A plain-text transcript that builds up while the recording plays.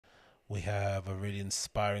We have a really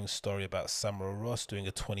inspiring story about Samuel Ross doing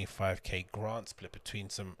a 25k grant split between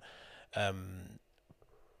some um,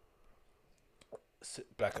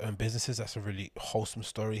 black owned businesses. That's a really wholesome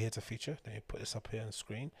story here to feature. Let me put this up here on the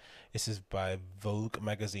screen. This is by Vogue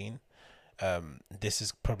magazine. This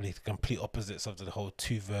is probably the complete opposites of the whole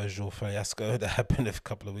two Virgil fiasco that happened a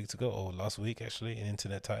couple of weeks ago, or last week actually, in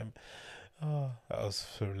internet time. Oh, that was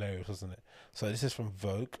hilarious, wasn't it? So this is from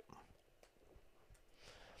Vogue.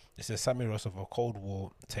 It says Sammy Ross of a Cold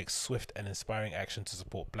War takes swift and inspiring action to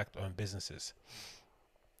support black-owned businesses.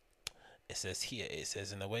 It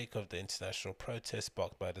says, in the wake of the international protests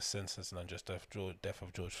sparked by the senseless and unjust death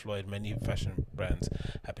of George Floyd, many fashion brands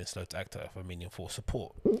have been slow to act out for meaningful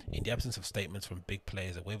support. In the absence of statements from big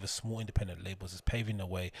players, a wave of small independent labels is paving the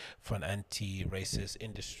way for an anti-racist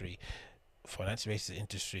industry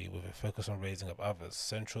with a focus on raising up others.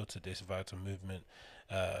 Central to this vital movement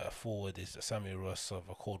forward is Samuel Ross of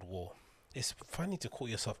A Cold War. It's funny to call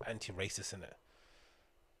yourself anti-racist, in it.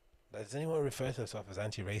 Does anyone refer to themselves as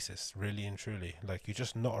anti-racist, really and truly? Like, you're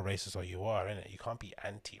just not a racist, or you are, innit? You can't be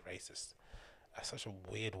anti-racist. That's such a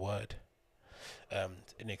weird word.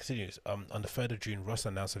 And it continues. On the 3rd of June, Ross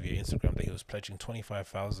announced via Instagram that he was pledging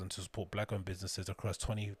 25,000 to support black-owned businesses across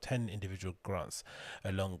 10 individual grants,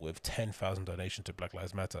 along with 10,000 donations to Black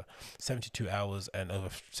Lives Matter. 72 hours and over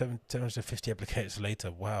 750 applications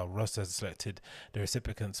later, wow, Ross has selected the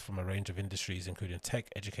recipients from a range of industries, including tech,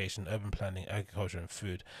 education, urban planning, agriculture, and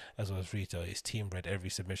food, as well as retail. His team read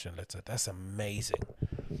every submission letter. That's amazing.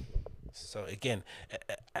 So again,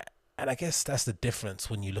 and I guess that's the difference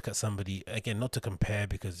when you look at somebody, again, not to compare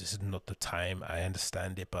because this is not the time, I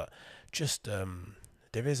understand it, but just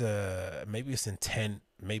there is a, maybe it's intent,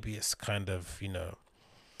 maybe it's kind of,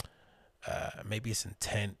 maybe it's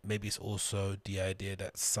intent, maybe it's also the idea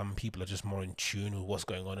that some people are just more in tune with what's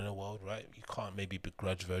going on in the world, right? You can't maybe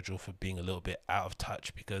begrudge Virgil for being a little bit out of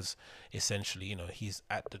touch, because essentially, he's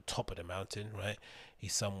at the top of the mountain, right?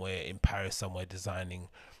 He's somewhere in Paris, somewhere designing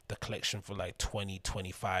the collection for like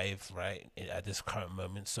 2025, right, at this current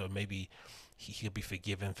moment. So maybe he could be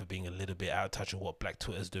forgiven for being a little bit out of touch with what Black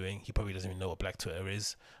Twitter is doing. He probably doesn't even know what Black Twitter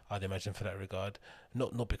is, I'd imagine, for that regard.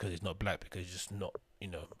 Not because he's not black, because he's just not,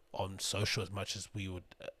 on social as much as we would,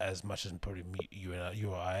 as much as probably you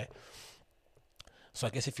or I. So I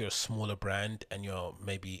guess if you're a smaller brand and you're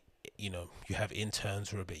maybe, you have interns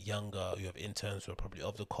who are a bit younger, you have interns who are probably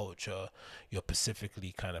of the culture, you're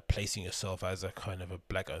specifically kind of placing yourself as a kind of a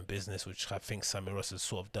black owned business, which I think Sammy Ross has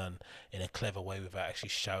sort of done in a clever way without actually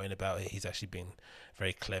shouting about it. He's actually been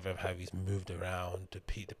very clever of how he's moved around, the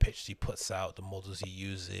pictures he puts out, the models he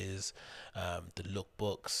uses, the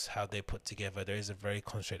lookbooks, how they put together. There is a very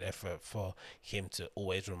concentrated effort for him to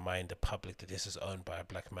always remind the public that this is owned by a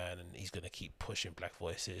black man, and he's going to keep pushing black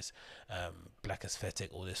voices, black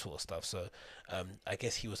aesthetic, all this sort of stuff. So I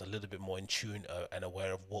guess he was a little bit more in tune and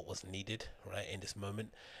aware of what was needed, right, in this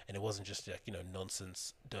moment. And it wasn't just like,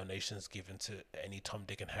 nonsense donations given to any Tom,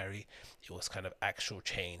 Dick, and Harry. It was kind of actual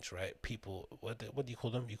change, right? People, what do you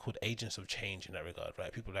call them? You called agents of change in that regard,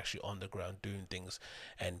 right? People actually on the ground doing things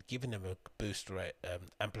and giving them a boost, right?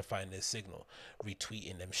 Amplifying their signal,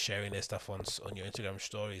 retweeting them, sharing their stuff on your Instagram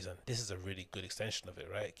stories. And this is a really good extension of it,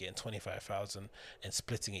 right? Getting 25,000 and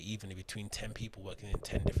splitting it evenly between 10 people working in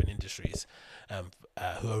 10 different industries,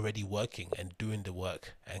 who are already working and doing the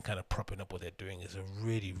work and kind of propping up what they're doing, is a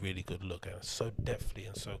really, really good look, and so deftly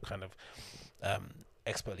and so kind of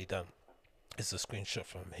expertly done. It's a screenshot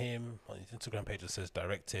from him on his Instagram page that says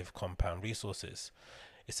Directive Compound Resources.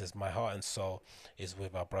 It says, my heart and soul is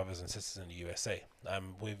with our brothers and sisters in the USA.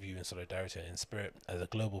 I'm with you in solidarity and in spirit. As a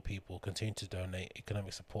global people, continue to donate.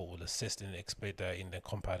 Economic support will assist in expediting the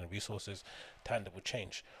compounding resources, tangible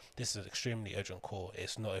change. This is an extremely urgent call.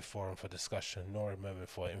 It's not a forum for discussion, nor a moment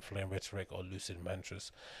for inflamed rhetoric or lucid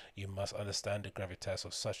mantras. You must understand the gravitas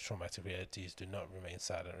of such traumatic realities. Do not remain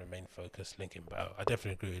silent. Remain focused. Link in bio. I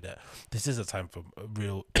definitely agree with that. This is a time for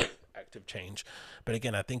real active change, but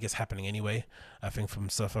again, I think it's happening anyway. I think from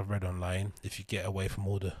stuff I've read online, if you get away from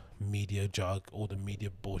all the media jug, all the media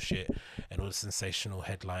bullshit, and all the sensational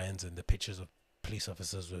headlines and the pictures of police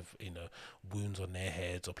officers with wounds on their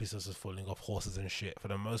heads, or police officers falling off horses and shit, for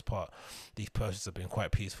the most part these protests have been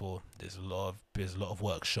quite peaceful. There's a lot of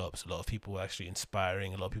workshops, a lot of people actually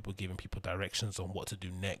inspiring, a lot of people giving people directions on what to do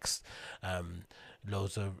next,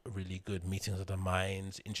 loads of really good meetings of the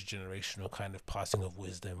minds, intergenerational kind of passing of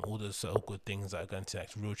wisdom, all those sort of good things that are going to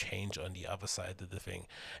act real change on the other side of the thing.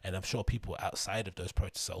 And I'm sure people outside of those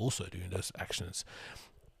protests are also doing those actions,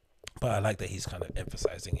 but I like that he's kind of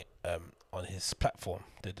emphasizing it on his platform.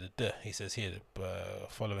 He says here,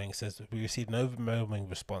 following, says, we received no overwhelming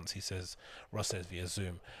response. He says, Ross says via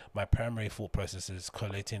Zoom, my primary thought process is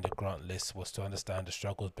collating the grant list was to understand the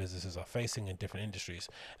struggles businesses are facing in different industries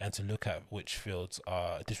and to look at which fields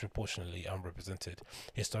are disproportionately unrepresented.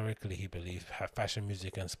 Historically, he believed, fashion,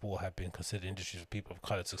 music, and sport have been considered industries for people of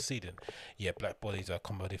color to succeed in, yet black bodies are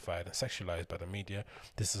commodified and sexualized by the media.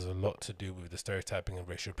 This is a lot to do with the stereotyping and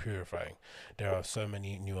racial purifying. There are so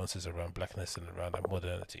many nuances around blackness and around our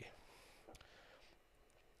modernity.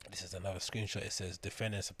 This is another screenshot. It says,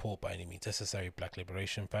 defend and support by any means necessary black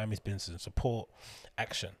liberation, families, business and support,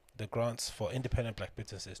 action. The grants for independent black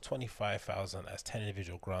businesses, 25,000 as 10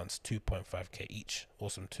 individual grants, 2.5k each.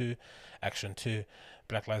 Awesome. 2, action 2,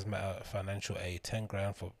 Black Lives Matter financial aid, 10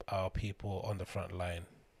 grand for our people on the front line.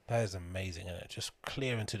 That is amazing, and just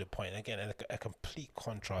clear and to the point. Again, a complete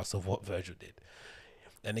contrast of what Virgil did.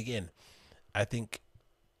 And again, I think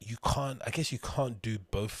you can't do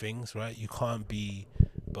both things, right? You can't be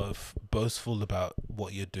both boastful about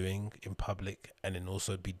what you're doing in public and then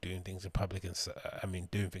also be doing things in public and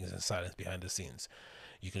doing things in silence behind the scenes.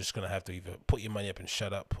 You're just gonna have to either put your money up and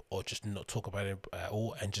shut up, or just not talk about it at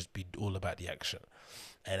all and just be all about the action.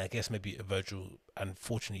 And I guess maybe Virgil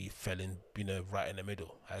unfortunately fell in, right in the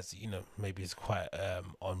middle, as maybe it's quite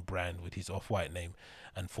on brand with his Off-White name,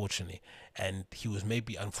 unfortunately. And he was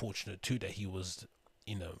maybe unfortunate too that he was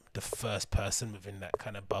the first person within that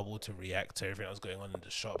kind of bubble to react to everything that was going on in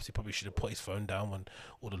the shops. He probably should have put his phone down when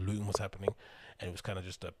all the looting was happening, and it was kind of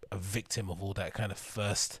just a victim of all that kind of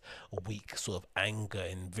first week sort of anger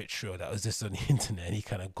and vitriol that was just on the internet, and he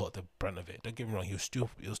kind of got the brunt of it. Don't get me wrong, he was still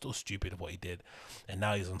stupid of what he did, and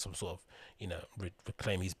now he's on some sort of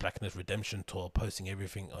reclaim his blackness redemption tour, posting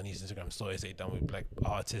everything on his Instagram stories that he done with black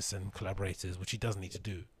artists and collaborators, which he doesn't need to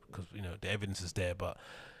do because the evidence is there. But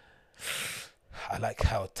I like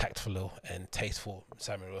how tactful and tasteful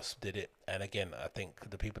Samuel Ross did it. And again, I think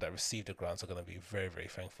the people that received the grants are going to be very, very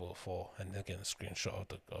thankful for. And again, a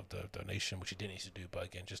screenshot of the donation, which he didn't need to do, but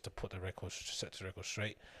again, just to put the record, set the record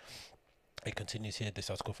straight. It continues here. This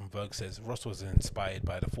article from Vogue says Ross was inspired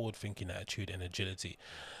by the forward-thinking attitude and agility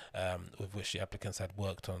with which the applicants had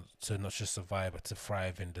worked on to not just survive but to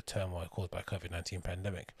thrive in the turmoil caused by COVID-19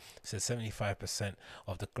 pandemic. It says 75%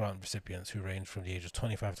 of the grant recipients, who range from the age of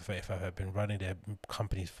 25 to 35, have been running their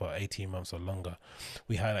companies for 18 months or longer.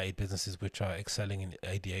 We highlighted businesses which are excelling in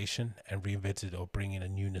ideation and reinvented or bringing a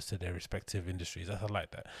newness to their respective industries. I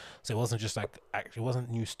like that. So it wasn't just it wasn't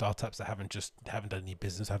new startups that haven't done any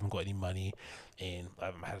business, haven't got any money, and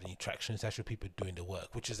haven't had any traction. It's actually people doing the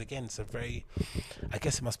work, which is, again, I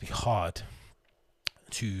guess it must be hard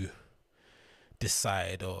to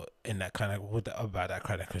decide or in that kind of about that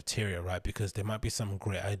kind of criteria, right? Because there might be some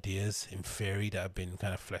great ideas in theory that have been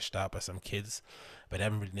kind of fleshed out by some kids, but they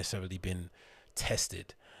haven't really necessarily been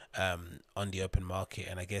tested on the open market.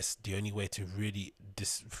 And I guess the only way to really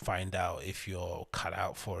find out if you're cut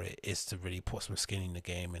out for it is to really put some skin in the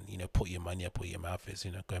game and put your money up where your mouth is.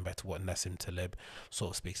 Going back to what Nassim Taleb sort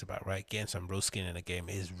of speaks about, right? Getting some real skin in the game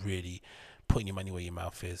is really putting your money where your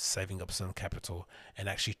mouth is, saving up some capital, and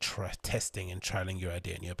actually testing and trialing your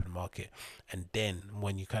idea in the open market. And then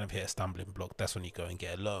when you kind of hit a stumbling block, that's when you go and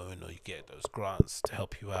get a loan, or you get those grants to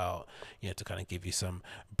help you out, to kind of give you some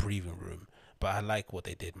breathing room. But I like what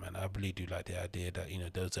they did, man. I really do like the idea that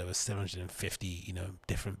those over 750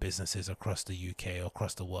 different businesses across the UK or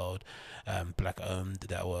across the world, black owned,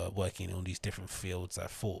 that were working in all these different fields. I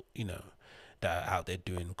thought that are out there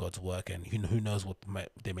doing God's work, and who knows what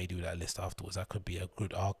they may do with that list afterwards. That could be a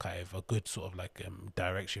good archive, a good sort of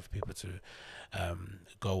direction for people to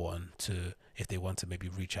go on to if they want to maybe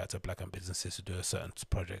reach out to black-owned businesses to do a certain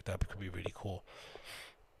project. That could be really cool.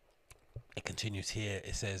 It continues here.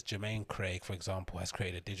 It says Jermaine Craig, for example, has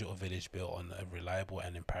created a digital village built on a reliable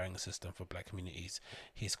and empowering system for black communities.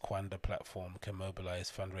 His Kwanda platform can mobilize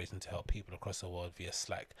fundraising to help people across the world via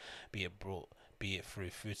Slack, be it through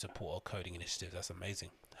food support or coding initiatives. That's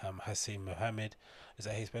amazing. Hassim Mohammed, is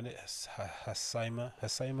that how you spell it?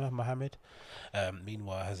 Hassaima Mohammed,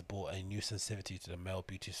 meanwhile, has brought a new sensitivity to the male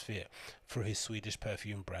beauty sphere through his Swedish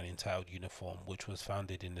perfume brand entitled Uniform, which was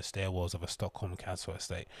founded in the stairwells of a Stockholm council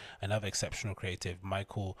estate. Another exceptional creative,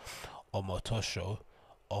 Michael Omotoso,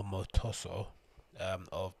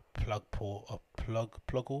 of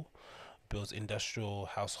Pluggle, builds industrial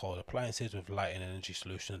household appliances with light and energy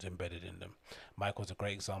solutions embedded in them. Michael's a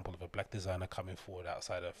great example of a black designer coming forward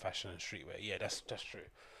outside of fashion and streetwear. Yeah, that's true.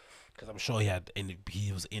 Because I'm sure he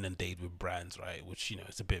was inundated with brands, right? Which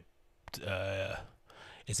it's a bit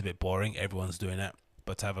boring. Everyone's doing that.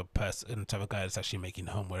 But to have a guy that's actually making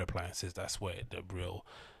homeware appliances, that's where the real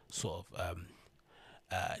sort of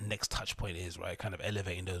next touch point is, right? Kind of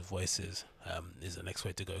elevating those voices is the next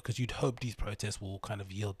way to go, because you'd hope these protests will kind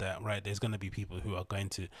of yield that, right? There's going to be people who are going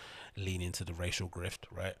to lean into the racial grift,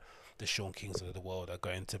 right? The Sean Kings of the world are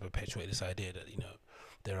going to perpetuate this idea that, you know,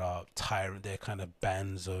 there are there are kind of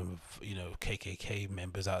bands of, you know, KKK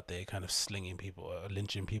members out there kind of slinging people or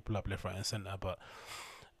lynching people up left, right, and center. But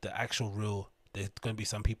the actual real, there's going to be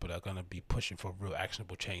some people that are going to be pushing for real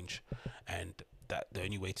actionable change, and that the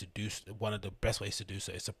only way to do, one of the best ways to do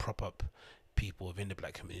so, is to prop up people within the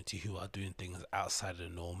black community who are doing things outside of the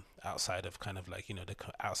norm, outside of kind of like, you know,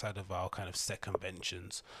 outside of our kind of set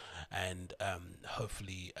conventions, and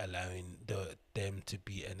hopefully allowing them to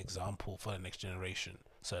be an example for the next generation,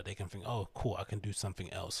 so they can think, oh cool, I can do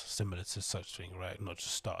something else similar to such thing, right? Not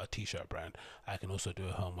just start a t-shirt brand, I can also do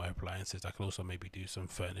a homeware appliances, I can also maybe do some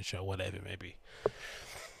furniture, whatever it may be.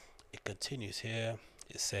 It continues here.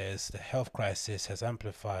 It says the health crisis has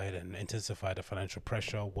amplified and intensified the financial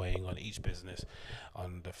pressure weighing on each business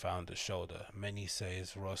on the founder's shoulder. Many,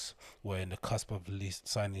 says Ross, were in the cusp of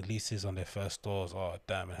signing leases on their first stores. Oh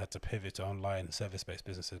damn, and had to pivot to online service-based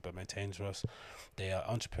businesses. But maintains Ross, they are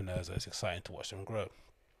entrepreneurs and it's exciting to watch them grow.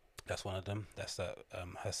 That's one of them. That's that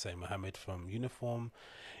Hassan Mohammed from Uniform.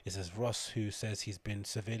 It says Ross, who says he's been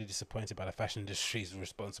severely disappointed by the fashion industry's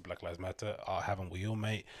response to Black Lives Matter. Haven't we all,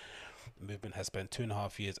 mate? The movement has spent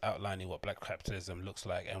 2.5 years outlining what black capitalism looks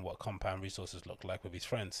like and what compound resources look like with his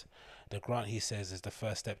friends. The grant, he says, is the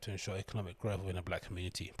first step to ensure economic growth within a black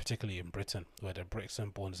community, particularly in Britain, where the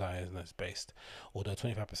Brixton-born Zionist is based. Although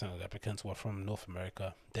 25% of the applicants were from North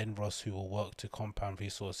America, then Ross, who will work to compound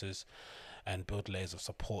resources and build layers of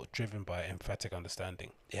support driven by emphatic understanding.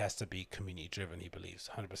 It has to be community driven, he believes.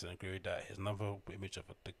 100% agree with that. Here's another image of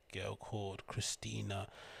the girl called Christina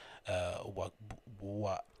how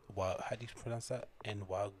do you pronounce that?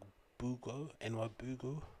 Nwabugo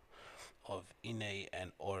of Ine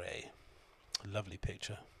and Ore. Lovely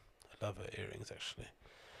picture. I love her earrings actually.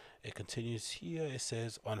 It continues here. It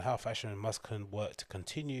says on how fashion must work to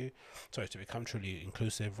become truly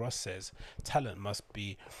inclusive. Ross says talent must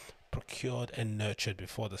be procured and nurtured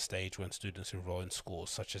before the stage when students enroll in schools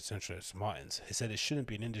such as Central Martins. He said it shouldn't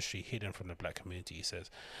be an industry hidden from the black community. He says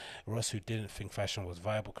Ross, who didn't think fashion was a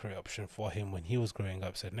viable career option for him when he was growing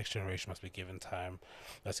up, said next generation must be given the time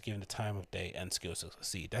of day and skills to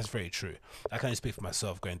succeed. That's very true. I can only speak for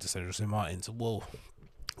myself. Going to Central Martins, well,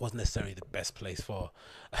 wasn't necessarily the best place for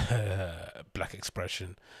black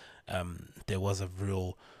expression. There was a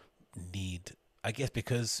real need, I guess,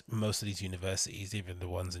 because most of these universities, even the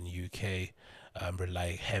ones in the UK,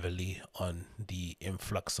 rely heavily on the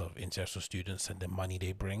influx of international students and the money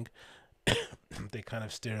they bring. They kind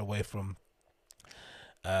of steer away from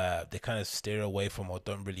or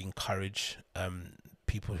don't really encourage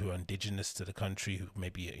people who are indigenous to the country, who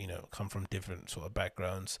maybe, you know, come from different sort of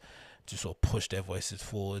backgrounds, to sort of push their voices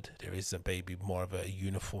forward. There is maybe more of a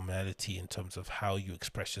uniformity in terms of how you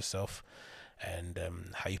express yourself and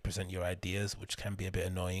how you present your ideas, which can be a bit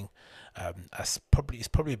annoying. It's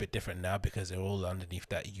probably a bit different now because they're all underneath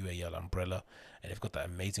that UAL umbrella, and they've got that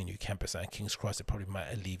amazing new campus at King's Cross. It probably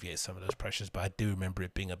might alleviate some of those pressures, but I do remember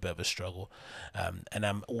it being a bit of a struggle. And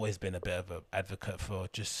I've always been a bit of an advocate for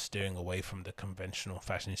just steering away from the conventional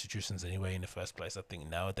fashion institutions anyway in the first place. I think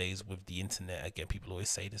nowadays with the internet, again, people always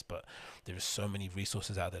say this, but there is so many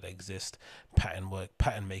resources out there that exist, pattern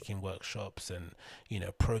making workshops, and, you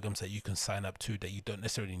know, programs that you can sign up to that you don't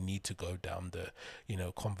necessarily need to go down the, you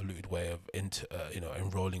know, convoluted way of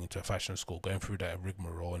enrolling into a fashion school, going through that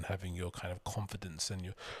rigmarole and having your kind of confidence and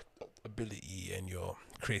your ability and your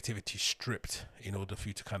creativity stripped in order for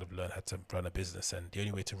you to kind of learn how to run a business. And the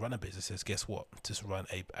only way to run a business is, guess what, to run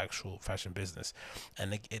a actual fashion business.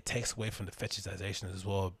 And it takes away from the fetishization as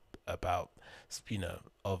well about, you know,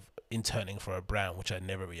 of interning for a brand, which I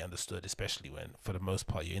never really understood, especially when for the most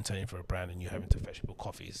part you're interning for a brand and you're having to fetch people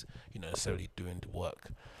coffees, you're not necessarily doing the work.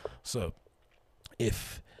 So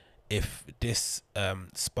if this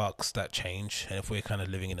sparks that change, and if we're kind of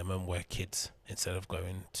living in a moment where kids, instead of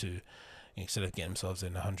getting themselves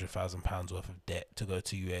in £100,000 worth of debt to go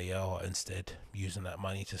to UAL, or instead using that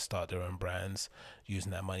money to start their own brands,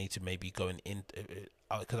 using that money to maybe going in,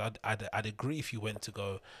 because I'd agree if you went to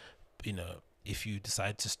go, you know, if you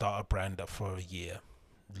decide to start a brand up for a year,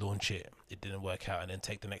 launch it didn't work out, and then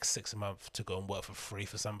take the next 6 months to go and work for free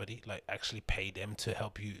for somebody, like actually pay them to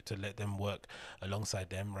help you, to let them work alongside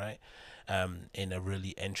them, right, in a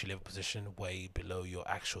really entry-level position way below your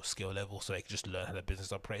actual skill level, so they can just learn how the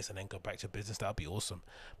business operates and then go back to business. That'd be awesome.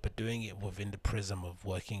 But doing it within the prism of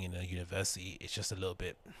working in a university, it's just a little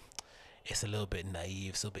bit, it's a little bit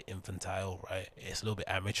naive, it's a little bit infantile, right? It's a little bit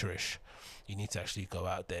amateurish. You need to actually go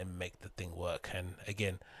out there and make the thing work. And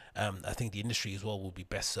again, I think the industry as well will be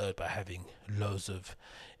best served by having loads of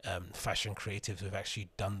fashion creatives who've actually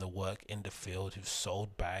done the work in the field, who've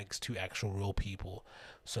sold bags to actual real people,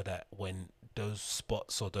 so that when those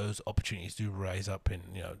spots or those opportunities do rise up in,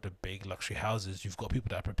 you know, the big luxury houses, you've got people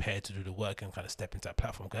that are prepared to do the work and kind of step into that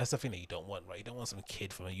platform. Because that's the thing that you don't want, right? You don't want some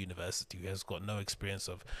kid from a university who has got no experience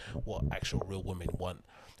of what actual real women want,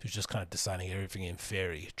 who's just kind of deciding everything in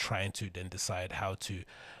theory, trying to then decide how to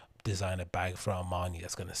design a bag for Armani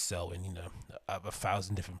that's going to sell in, you know,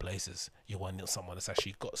 1,000 different places. You want someone that's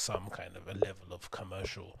actually got some kind of a level of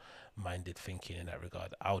commercial minded thinking in that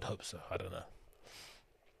regard. I would hope so. I don't know.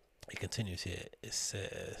 It continues here. It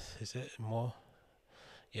says, is it more?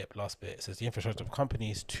 Yep, last bit. It says the infrastructure of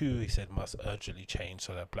companies too, he said, must urgently change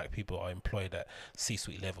so that black people are employed at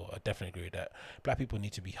C-suite level. I definitely agree with that. Black people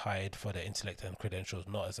need to be hired for their intellect and credentials,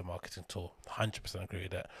 not as a marketing tool. 100% agree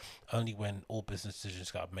with that. Only when all business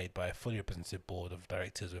decisions are made by a fully representative board of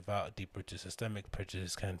directors without a deep-rooted systemic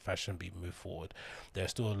prejudice can fashion be moved forward.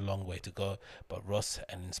 There's still a long way to go, but Ross,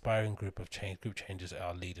 an inspiring group changes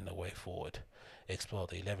are leading the way forward. Explore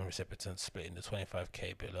the 11 recipients split in the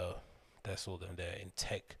 25k below. That's all them there in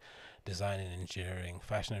tech, design and engineering,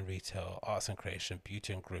 fashion and retail, arts and creation,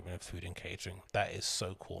 beauty and grooming, and food and catering. That is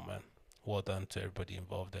so cool, man. Well done to everybody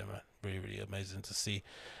involved there, man. Really, really amazing to see.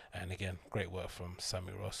 And again, great work from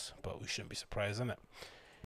Sammy Ross, but we shouldn't be surprised, innit?